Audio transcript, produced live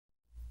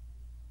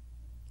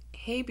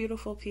Hey,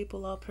 beautiful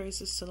people, all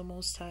praises to the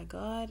Most High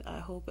God. I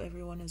hope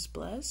everyone is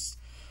blessed.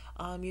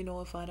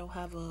 If I don't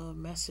have a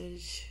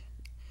message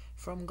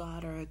from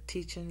God or a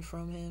teaching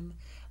from Him,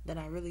 then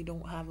I really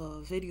don't have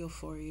a video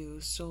for you.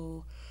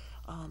 So,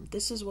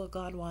 this is what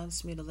God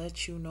wants me to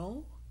let you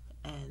know.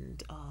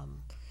 And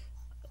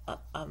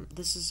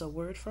this is a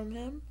word from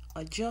Him: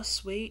 a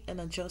just weight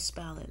and a just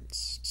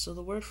balance. So,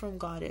 the word from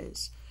God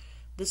is,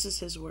 this is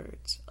His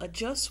words: a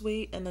just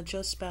weight and a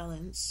just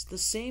balance, the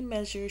same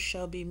measure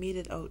shall be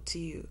meted out to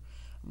you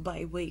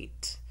by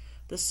weight.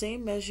 The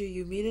same measure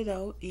you meted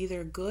out,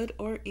 either good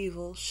or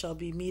evil, shall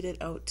be meted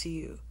out to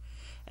you.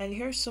 And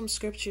here's some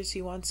scriptures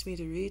He wants me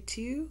to read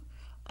to you.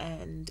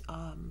 And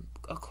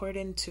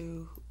according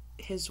to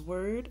His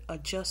word, a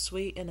just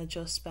weight and a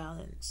just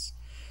balance.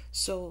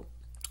 So,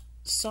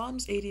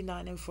 Psalms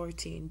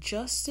 89:14,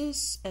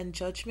 justice and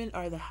judgment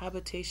are the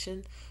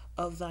habitation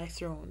of thy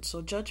throne.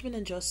 So judgment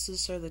and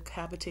justice are the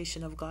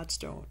habitation of God's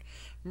throne.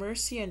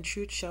 Mercy and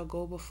truth shall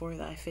go before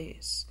thy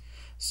face.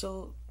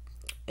 So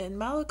in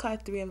Malachi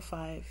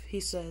 3:5, he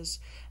says,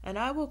 and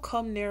I will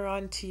come near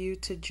unto you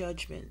to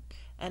judgment,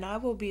 and I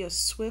will be a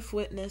swift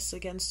witness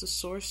against the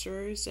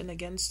sorcerers, and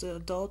against the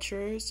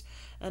adulterers,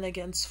 and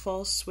against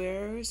false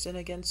swearers, and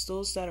against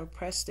those that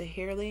oppress the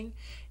hireling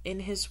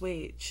in his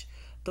wage,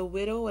 the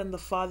widow and the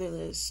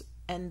fatherless,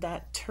 and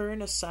that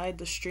turn aside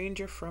the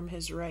stranger from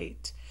his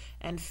right,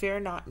 and fear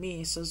not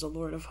me, says the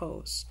Lord of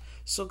hosts.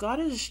 So God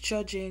is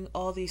judging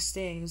all these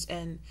things,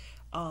 and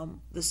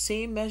the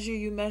same measure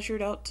you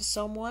measured out to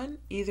someone,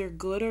 either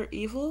good or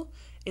evil,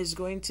 is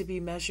going to be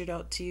measured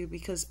out to you,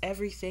 because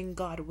everything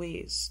God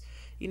weighs.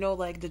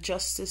 Like the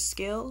justice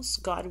scales,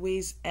 God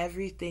weighs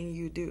everything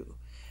you do.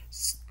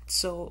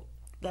 So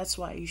that's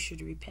why you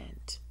should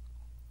repent.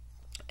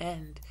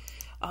 And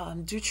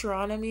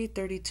Deuteronomy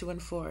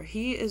 32:4,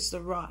 He is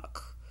the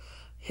rock.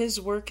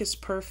 His work is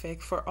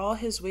perfect, for all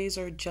His ways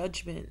are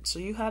judgment. So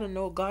you had to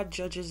know God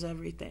judges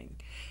everything.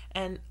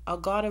 And a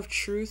God of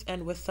truth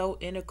and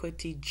without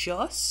iniquity,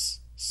 just.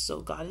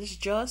 So God is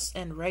just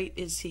and right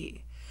is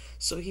He.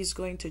 So He's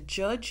going to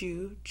judge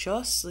you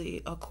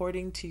justly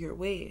according to your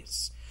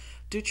ways.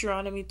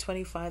 Deuteronomy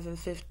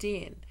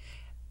 25:15,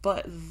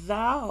 but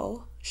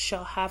thou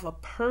shalt have a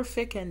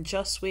perfect and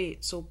just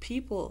weight. So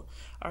people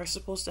are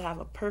supposed to have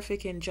a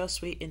perfect and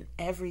just weight in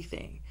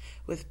everything,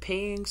 with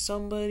paying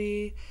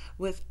somebody,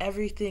 with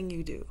everything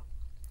you do.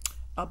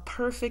 A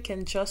perfect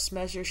and just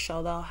measure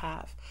shall thou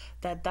have,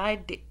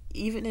 that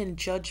even in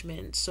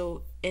judgment.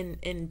 So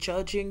in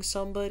judging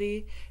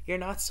somebody, you're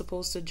not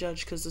supposed to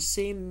judge, because the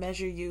same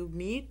measure you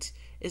meet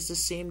is the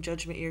same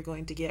judgment you're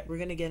going to get. We're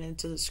going to get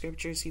into the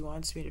scriptures He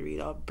wants me to read.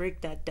 I'll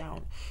break that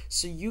down.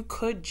 So you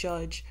could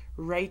judge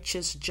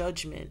righteous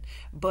judgment,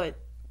 but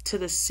to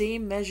the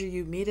same measure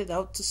you meted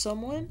out to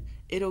someone,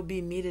 it'll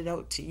be meted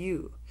out to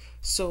you.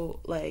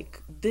 So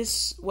like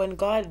this, when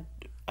God,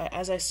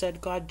 as I said,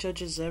 God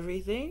judges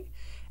everything,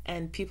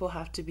 and people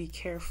have to be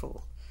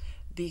careful.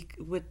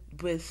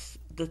 With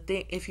the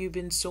thing, if you've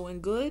been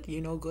sowing good,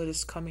 good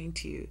is coming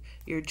to you.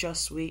 Your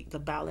just weight, the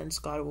balance,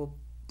 God will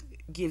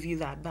give you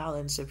that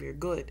balance of your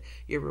good,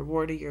 your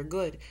reward of your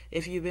good.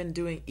 If you've been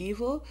doing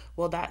evil,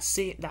 well, that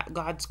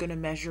God's going to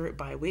measure it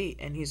by weight,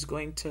 and He's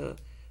going to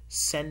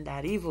send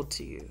that evil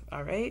to you.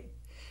 All right,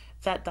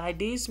 that thy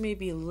days may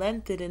be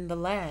lengthened in the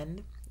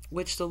land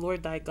which the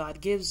Lord thy God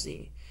gives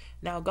thee.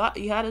 Now, God,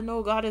 you had to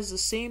know God is the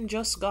same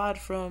just God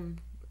from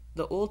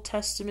the Old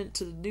Testament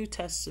to the New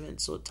Testament.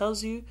 So it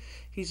tells you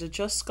He's a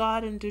just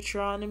God in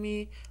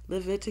Deuteronomy,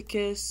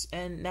 Leviticus,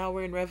 and now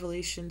we're in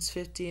Revelations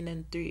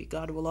 15:3.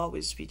 God will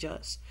always be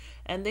just.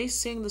 And they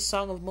sing the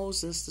song of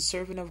Moses, the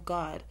servant of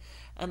God,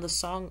 and the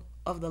song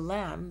of the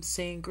Lamb,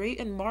 saying, great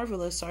and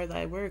marvelous are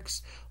thy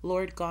works,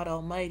 Lord God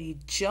Almighty.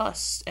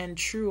 Just and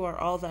true are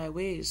all thy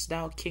ways,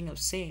 thou King of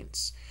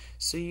saints.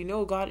 So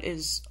God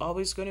is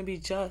always going to be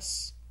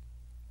just.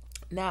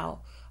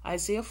 Now,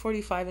 Isaiah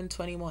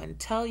 45:21,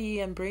 tell ye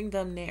and bring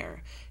them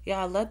near.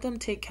 Yeah, let them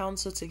take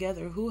counsel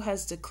together. Who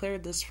has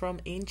declared this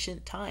from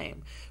ancient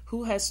time?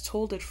 Who has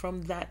told it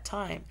from that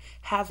time?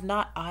 Have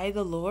not I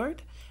the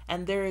Lord?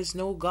 And there is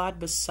no God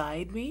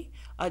beside me,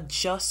 a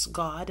just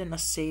God and a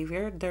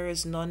Savior. There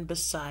is none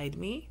beside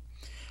me.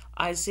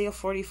 Isaiah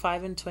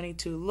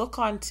 45:22, look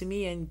unto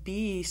me and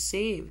be ye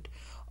saved,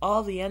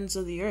 all the ends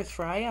of the earth,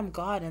 for I am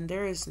God and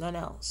there is none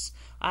else.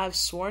 I have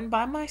sworn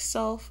by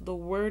myself, the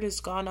word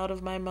is gone out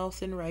of my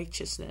mouth in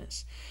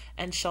righteousness,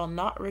 and shall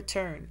not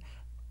return,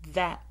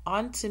 that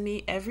unto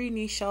me every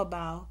knee shall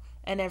bow,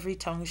 and every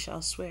tongue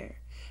shall swear.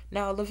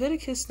 Now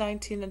Leviticus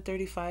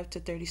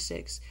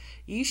 19:35-36,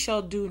 ye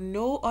shall do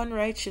no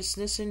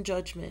unrighteousness in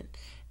judgment,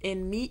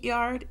 in meat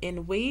yard,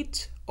 in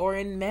weight, or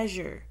in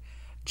measure.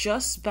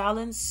 Just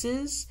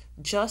balances,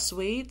 just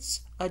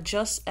weights, a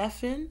just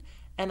ephah,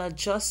 and a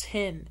just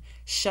hin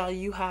shall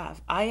you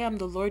have. I am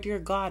the Lord your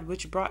God,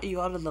 which brought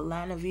you out of the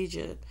land of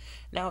Egypt.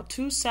 Now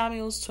 2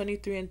 Samuel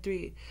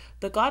 23:3,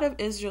 the God of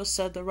Israel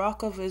said, the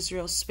rock of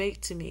Israel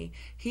spake to me,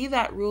 he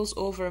that rules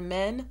over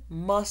men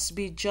must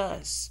be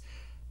just,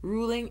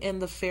 ruling in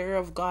the fear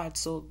of God.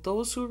 So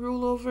those who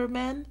rule over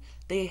men,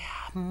 they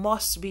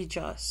must be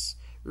just,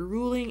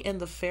 ruling in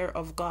the fear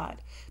of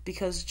God,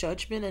 because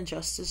judgment and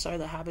justice are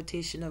the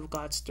habitation of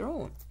God's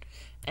throne.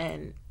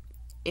 And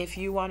if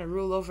you want to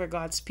rule over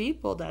God's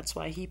people, that's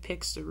why he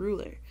picks the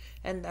ruler.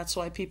 And that's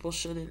why people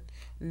shouldn't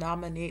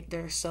nominate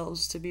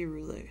themselves to be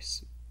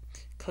rulers,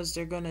 because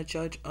they're going to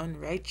judge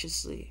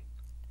unrighteously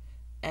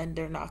and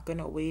they're not going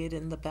to weigh it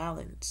in the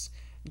balance.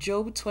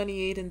 Job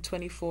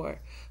 28:24.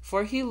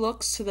 For he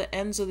looks to the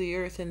ends of the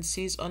earth and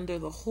sees under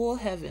the whole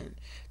heaven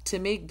to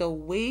make the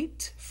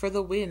weight for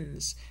the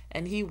winds,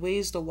 and he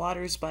weighs the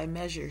waters by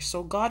measure.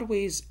 So God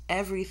weighs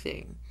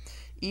everything,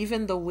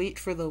 even the weight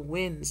for the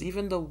winds,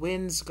 even the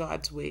winds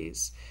God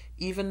weighs,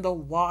 even the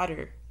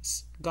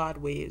waters God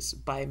weighs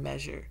by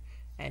measure.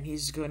 And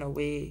he's going to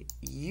weigh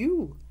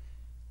you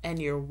and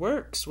your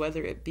works,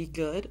 whether it be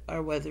good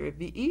or whether it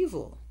be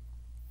evil.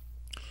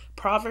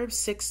 Proverbs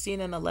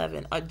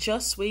 16:11. A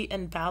just weight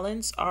and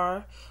balance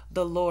are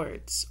the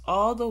Lord's.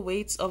 All the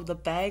weights of the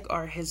bag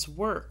are his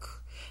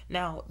work.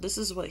 Now, this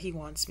is what he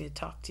wants me to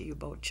talk to you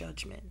about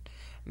judgment.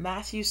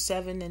 Matthew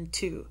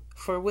 7:2.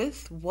 For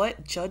with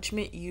what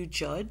judgment you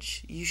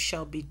judge, you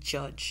shall be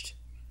judged.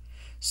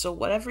 So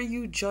whatever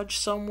you judge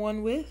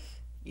someone with,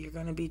 you're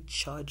going to be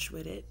judged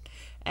with it.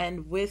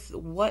 And with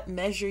what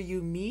measure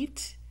you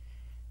meet,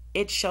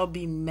 it shall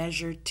be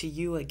measured to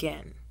you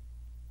again.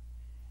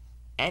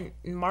 And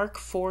Mark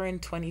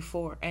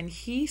 4:24, and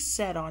he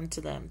said unto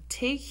them,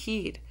 take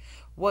heed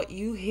what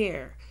you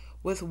hear,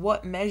 with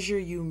what measure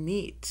you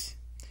meet,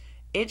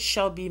 it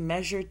shall be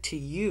measured to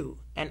you,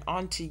 and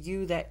unto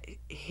you that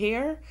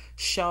hear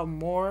shall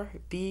more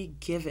be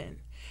given.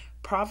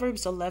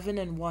 Proverbs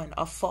 11:1,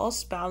 a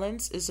false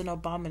balance is an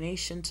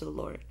abomination to the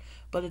Lord,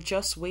 but a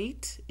just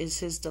weight is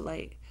his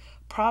delight.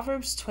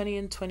 Proverbs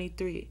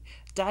 20:23,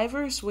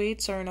 divers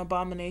weights are an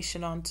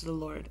abomination unto the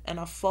Lord, and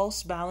a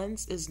false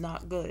balance is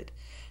not good.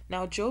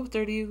 Now Job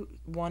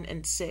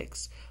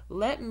 31:6,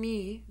 let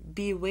me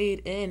be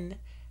weighed in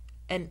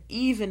an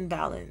even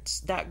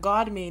balance, that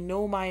God may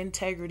know my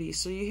integrity.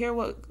 So you hear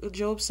what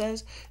Job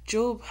says?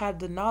 Job had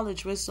the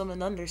knowledge, wisdom,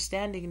 and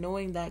understanding,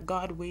 knowing that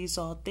God weighs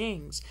all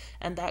things,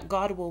 and that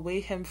God will weigh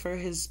him for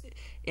his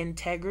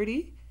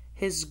integrity,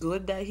 his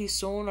good that he's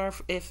sown,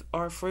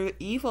 or for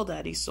evil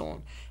that he's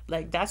sown.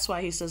 Like, that's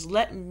why he says,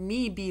 let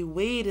me be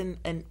weighed in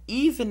an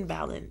even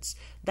balance,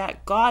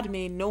 that God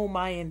may know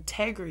my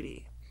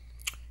integrity.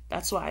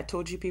 That's why I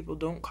told you, people,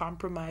 don't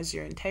compromise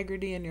your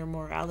integrity and your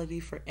morality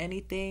for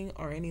anything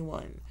or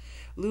anyone.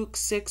 Luke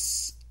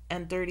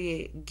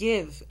 6:38,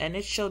 give, and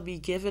it shall be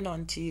given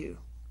unto you.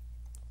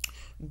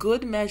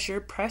 Good measure,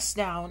 pressed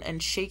down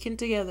and shaken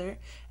together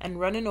and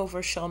running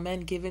over, shall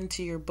men give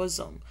into your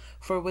bosom.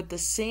 For with the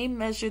same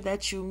measure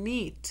that you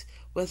meet,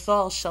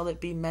 withal shall it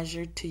be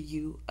measured to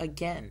you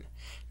again.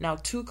 Now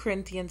 2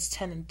 Corinthians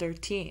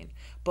 10:13,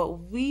 but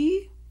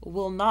we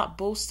will not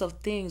boast of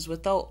things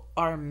without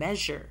our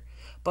measure,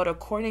 but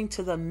according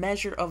to the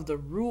measure of the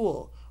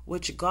rule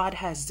which God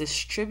has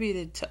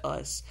distributed to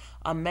us,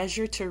 a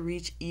measure to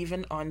reach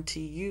even unto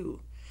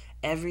you.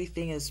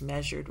 Everything is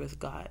measured with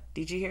God.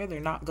 Did you hear? They're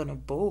not going to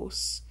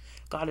boast.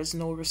 God is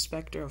no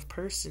respecter of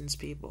persons,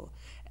 people.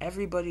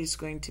 Everybody's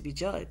going to be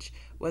judged,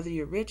 whether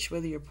you're rich,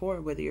 whether you're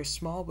poor, whether you're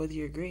small, whether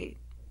you're great,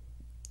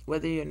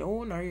 whether you're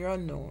known or you're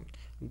unknown.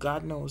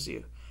 God knows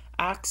you.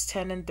 Acts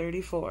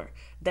 10:34.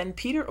 Then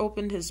Peter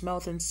opened his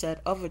mouth and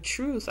said, of a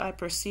truth I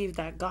perceive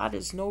that God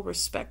is no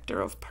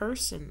respecter of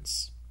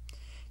persons.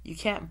 You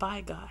can't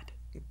buy God.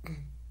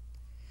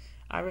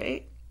 All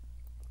right?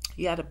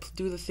 You got to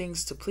do the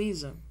things to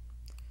please him,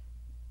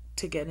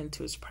 to get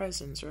into his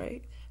presence,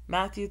 right?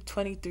 Matthew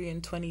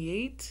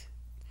 23:28.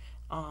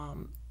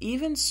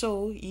 Even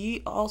so,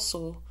 ye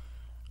also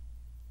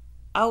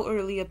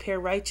outwardly appear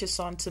righteous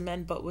unto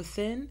men, but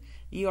within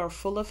ye are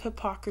full of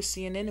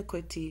hypocrisy and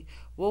iniquity.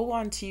 Woe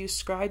unto you,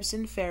 scribes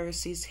and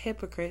Pharisees,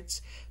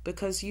 hypocrites,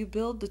 because you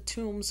build the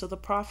tombs of the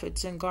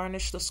prophets and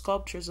garnish the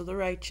sculptures of the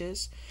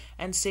righteous,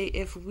 and say,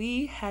 if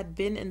we had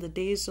been in the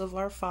days of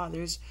our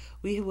fathers,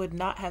 we would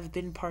not have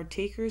been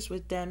partakers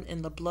with them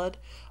in the blood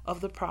of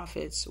the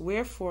prophets.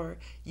 Wherefore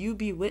you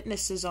be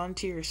witnesses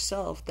unto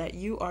yourself that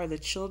you are the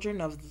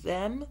children of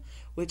them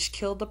which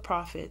killed the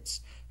prophets.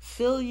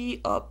 Fill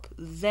ye up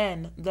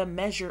then the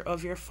measure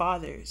of your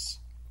fathers.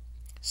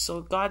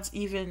 So God's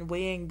even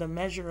weighing the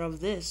measure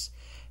of this,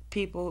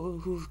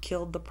 people who've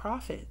killed the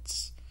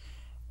prophets.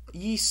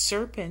 Ye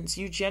serpents,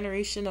 you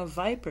generation of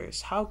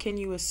vipers, how can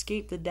you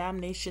escape the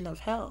damnation of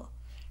hell?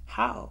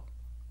 How?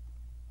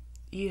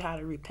 You had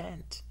to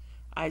repent.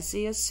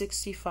 Isaiah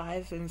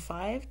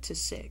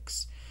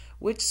 65:5-6,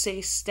 which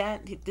say,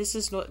 stand. This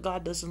is what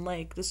God doesn't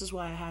like. This is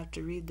why I have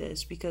to read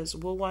this, because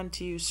woe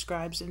unto you,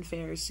 scribes and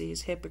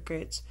Pharisees,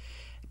 hypocrites,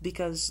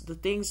 because the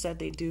things that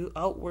they do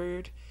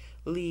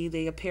outwardly,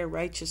 they appear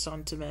righteous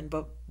unto men,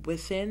 but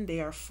within they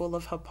are full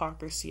of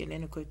hypocrisy and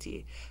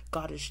iniquity.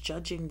 God is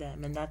judging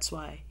them, and that's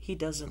why he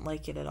doesn't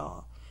like it at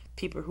all.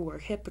 People who are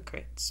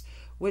hypocrites,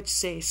 which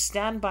say,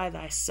 stand by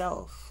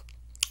thyself,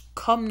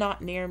 come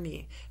not near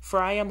me,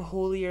 for I am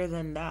holier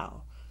than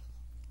thou.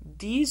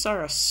 These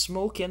are a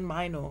smoke in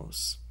my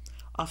nose,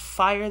 a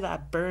fire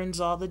that burns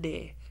all the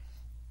day.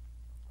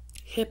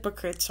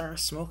 Hypocrites are a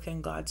smoke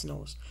in God's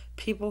nose,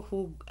 people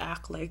who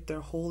act like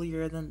they're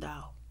holier than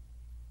thou.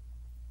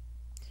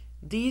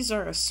 These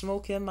are a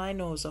smoke in my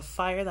nose, a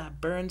fire that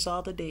burns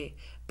all the day.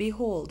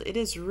 Behold, it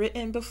is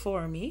written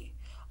before me,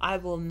 I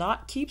will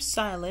not keep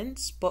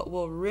silence, but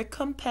will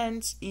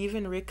recompense,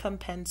 even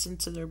recompense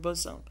into their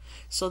bosom.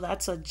 So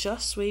that's a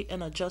just weight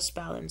and a just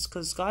balance,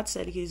 because God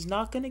said he's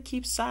not going to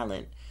keep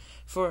silent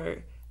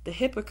for the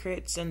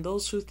hypocrites and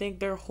those who think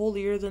they're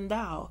holier than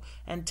thou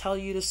and tell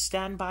you to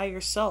stand by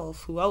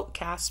yourself, who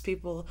outcast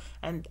people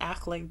and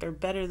act like they're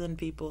better than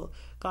people.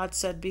 God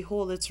said,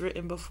 behold, it's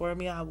written before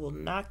me, I will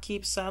not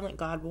keep silent.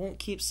 God won't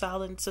keep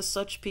silent to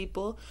such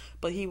people,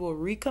 but he will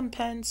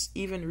recompense,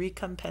 even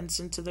recompense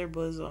into their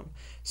bosom.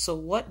 So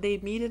what they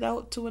meted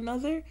out to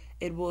another,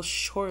 it will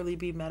surely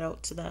be met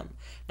out to them.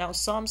 Now,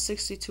 Psalm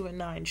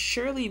 62:9,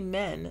 surely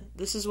men,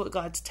 this is what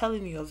God's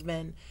telling you of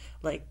men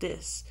like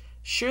this,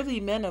 surely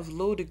men of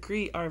low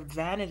degree are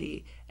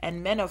vanity,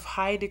 and men of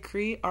high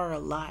degree are a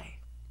lie.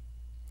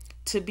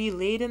 To be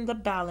laid in the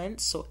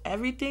balance, so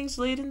everything's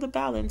laid in the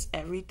balance,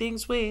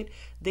 everything's weighed,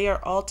 they are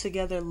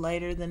altogether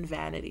lighter than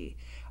vanity.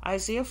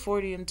 Isaiah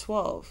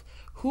 40:12,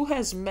 who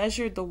has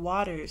measured the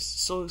waters?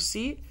 So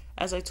see,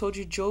 as I told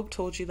you, Job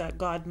told you that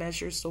God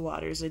measures the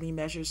waters and he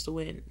measures the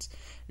winds.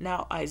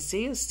 Now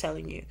Isaiah is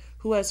telling you,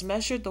 who has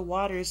measured the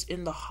waters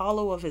in the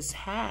hollow of his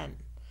hand,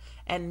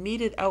 and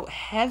meted out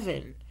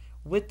heaven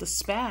with the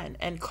span,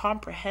 and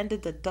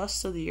comprehended the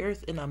dust of the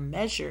earth in a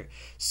measure.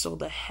 So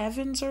the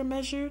heavens are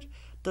measured,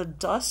 the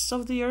dust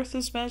of the earth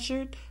is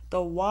measured,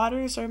 the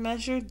waters are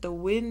measured, the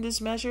wind is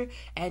measured,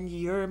 and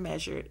you're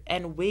measured.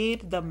 And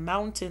weighed the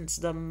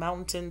mountains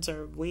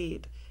are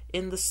weighed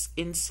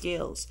in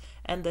scales,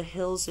 and the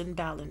hills in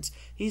balance.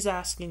 He's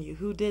asking you,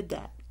 who did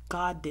that?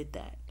 God did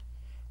that.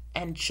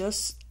 And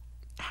just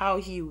how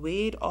he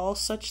weighed all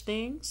such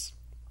things,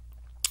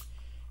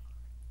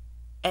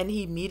 and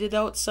he meted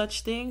out such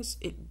things,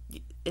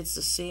 it's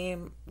the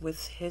same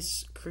with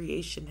his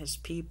creation, his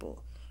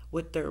people,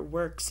 with their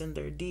works and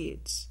their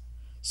deeds.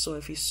 So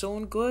if you've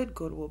sown good,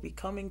 good will be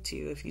coming to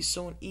you. If you've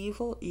sown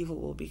evil, evil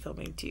will be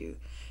coming to you.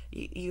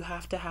 You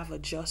have to have a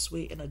just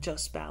weight and a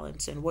just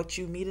balance, and what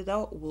you meted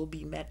out will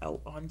be met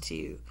out onto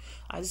you.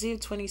 Isaiah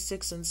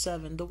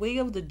 26:7, the way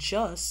of the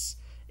just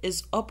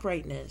is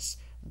uprightness.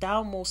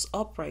 Thou most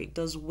upright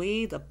does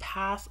weigh the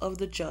path of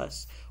the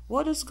just.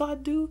 What does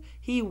God do?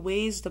 He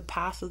weighs the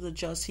path of the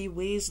just. He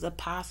weighs the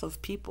path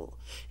of people.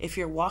 If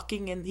you're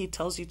walking in, he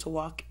tells you to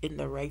walk in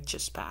the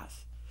righteous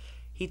path.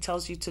 He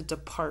tells you to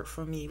depart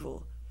from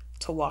evil,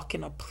 to walk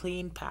in a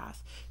plain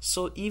path.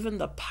 So even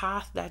the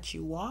path that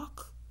you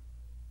walk,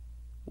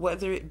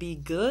 whether it be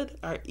good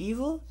or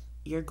evil,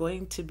 you're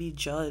going to be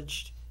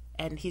judged,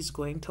 and he's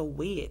going to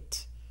weigh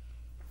it.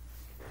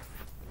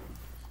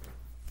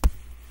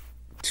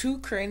 2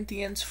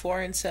 Corinthians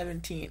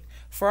 4:17,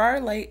 for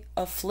our light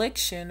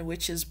affliction,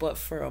 which is but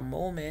for a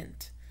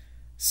moment,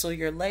 so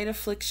your light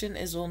affliction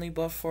is only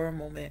but for a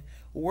moment,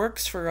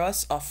 works for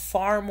us a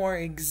far more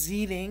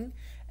exceeding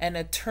and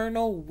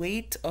eternal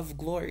weight of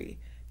glory.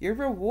 Your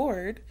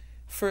reward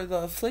for the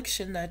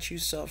affliction that you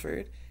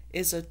suffered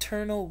is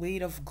eternal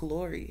weight of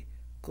glory.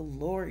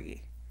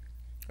 Glory.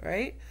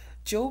 Right?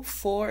 Job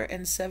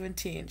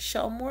 4:17,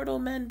 shall mortal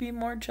men be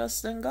more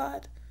just than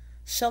God?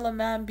 Shall a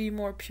man be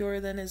more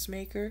pure than his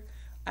maker?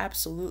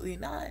 Absolutely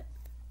not.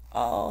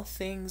 All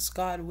things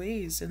God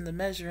weighs in the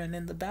measure and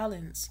in the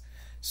balance.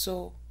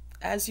 So,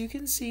 as you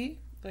can see,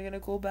 we're going to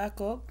go back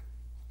up.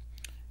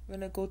 We're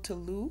going to go to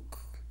Luke.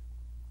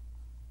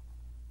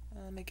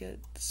 I'm going to get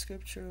the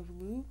scripture of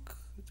Luke.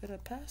 Did I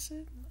pass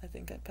it? I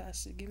think I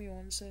passed it. Give me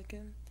 1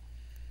 second.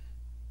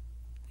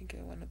 I think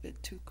I went a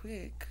bit too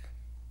quick.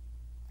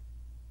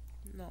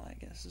 No, I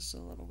guess it's a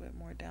little bit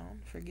more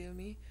down. Forgive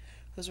me.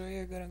 Because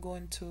we're going to go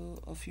into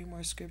a few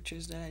more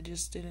scriptures that I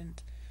just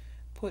didn't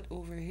put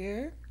over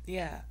here.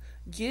 Yeah.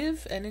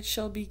 Give, and it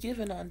shall be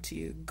given unto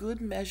you.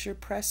 Good measure,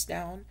 pressed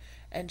down,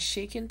 and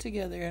shaken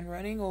together, and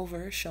running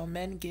over, shall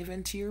men give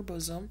into your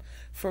bosom.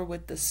 For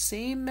with the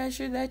same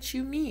measure that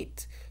you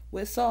mete,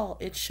 withal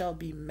it shall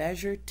be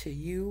measured to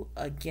you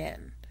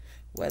again,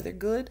 whether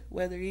good,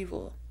 whether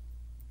evil.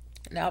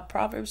 Now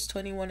Proverbs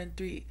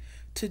 21:3,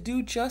 to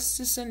do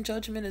justice and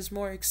judgment is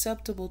more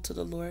acceptable to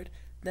the Lord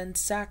than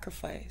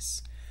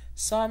sacrifice.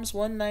 Psalms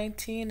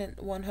 119 and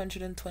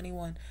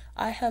 121,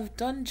 I have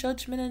done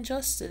judgment and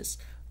justice.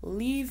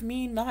 Leave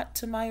me not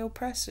to my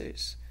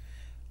oppressors.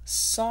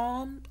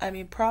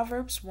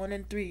 Proverbs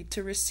 1:3,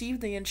 to receive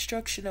the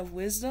instruction of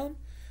wisdom,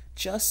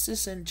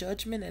 justice and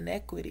judgment and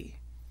equity.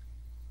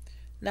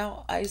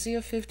 Now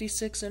Isaiah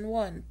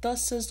 56:1,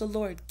 thus says the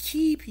Lord,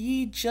 keep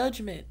ye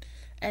judgment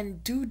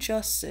and do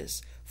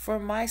justice, for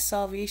my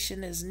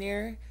salvation is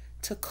near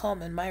to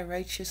come and my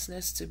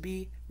righteousness to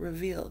be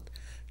revealed.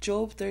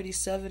 Job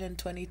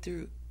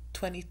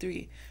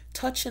 37:23,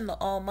 touching the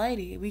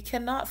Almighty, we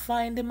cannot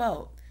find him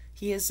out.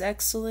 He is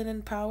excellent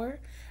in power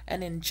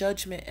and in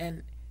judgment,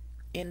 and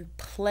in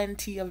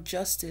plenty of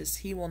justice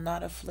he will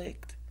not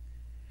afflict.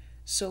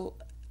 So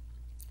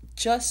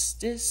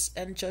justice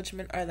and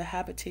judgment are the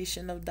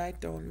habitation of thy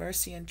throne.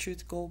 Mercy and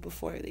truth go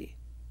before thee.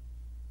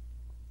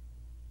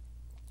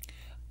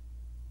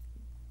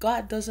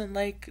 God doesn't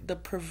like the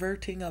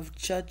perverting of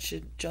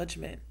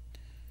judgment.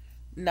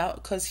 Now,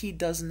 because he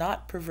does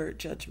not pervert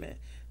judgment.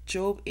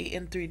 Job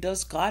 8:3.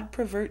 Does God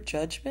pervert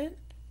judgment?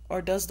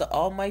 Or does the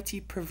Almighty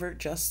pervert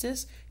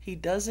justice? He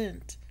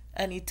doesn't.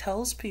 And he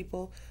tells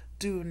people,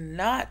 do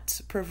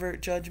not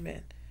pervert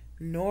judgment,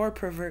 nor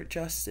pervert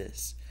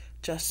justice.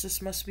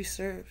 Justice must be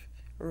served.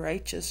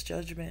 Righteous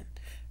judgment,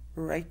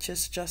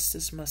 righteous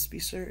justice must be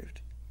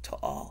served to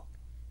all.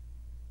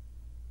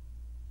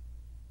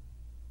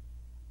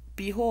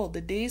 Behold, the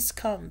days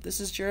come.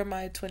 This is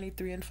Jeremiah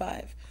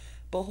 23:5.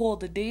 Behold,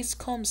 the days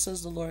come,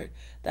 says the Lord,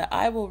 that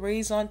I will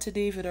raise unto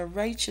David a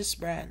righteous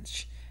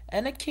branch,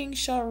 and a king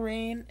shall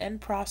reign and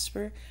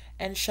prosper,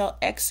 and shall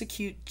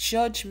execute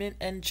judgment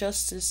and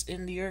justice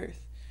in the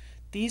earth.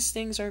 These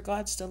things are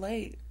God's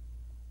delight.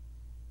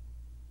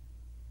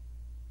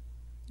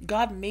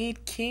 God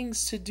made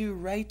kings to do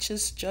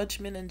righteous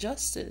judgment and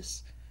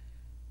justice.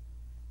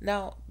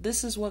 Now,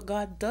 this is what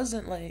God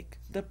doesn't like,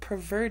 the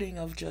perverting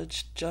of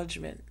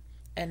judgment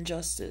and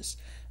justice.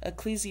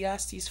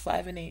 Ecclesiastes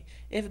 5:8.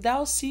 If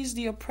thou seest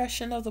the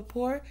oppression of the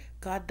poor,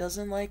 God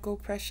doesn't like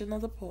oppression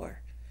of the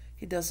poor.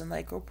 He doesn't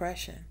like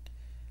oppression.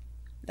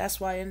 That's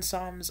why in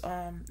Psalms,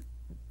 a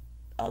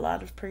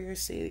lot of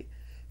prayers say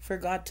for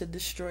God to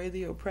destroy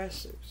the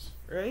oppressors,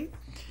 right?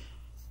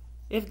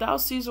 If thou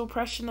seest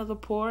oppression of the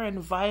poor and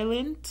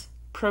violent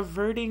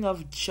perverting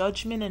of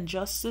judgment and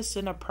justice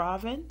in a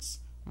province,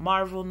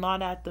 marvel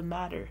not at the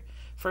matter.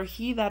 For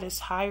he that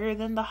is higher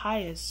than the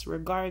highest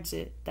regards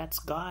it, that's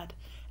God,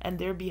 and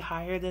there be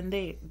higher than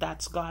they,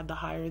 that's God, the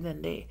higher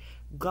than they.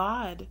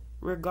 God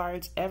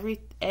regards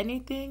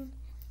anything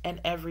and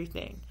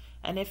everything.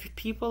 And if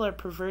people are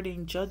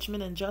perverting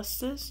judgment and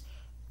justice,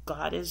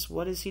 God is,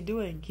 what is he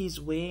doing? He's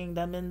weighing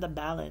them in the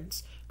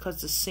balance,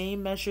 because the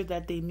same measure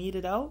that they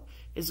meted out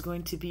is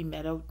going to be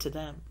met out to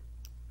them.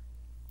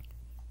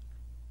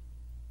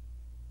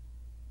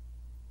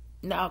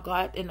 Now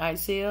God in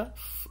Ezekiel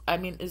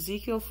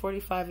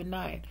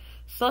 45:9.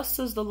 Thus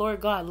says the Lord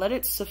God, let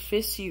it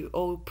suffice you,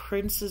 O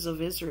princes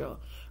of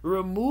Israel.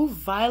 Remove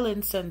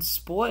violence and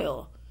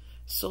spoil.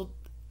 So,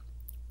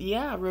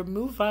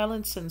 remove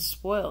violence and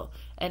spoil,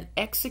 and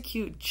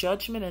execute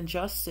judgment and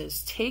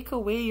justice. Take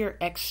away your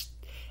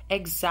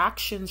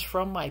exactions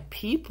from my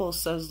people,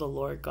 says the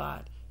Lord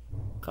God.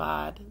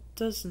 God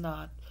does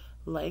not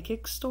like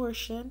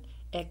extortion,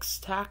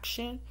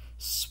 extraction,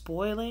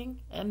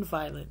 spoiling, and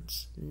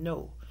violence.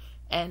 No.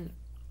 And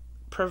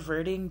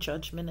perverting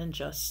judgment and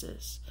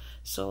justice.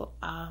 So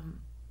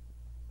I'm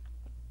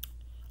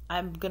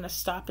gonna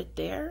stop it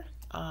there,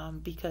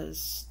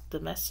 because the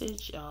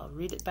message, I'll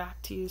read it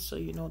back to you so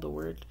you know the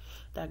word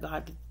that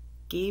God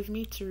gave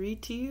me to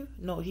read to you.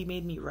 No, he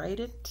made me write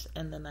it,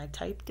 and then I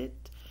typed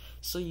it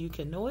so you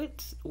can know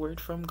it. Word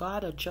from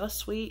God: a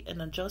just weight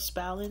and a just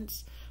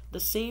balance. The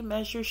same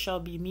measure shall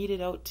be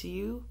meted out to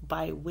you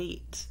by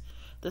weight.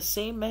 The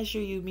same measure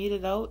you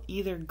meted out,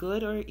 either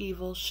good or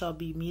evil, shall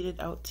be meted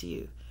out to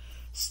you.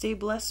 Stay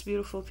blessed,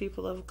 beautiful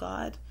people of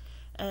God.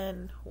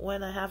 And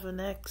when I have a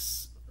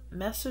next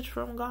message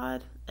from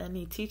God and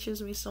he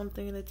teaches me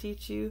something to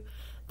teach you,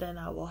 then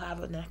I will have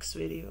a next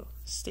video.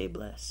 Stay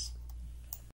blessed.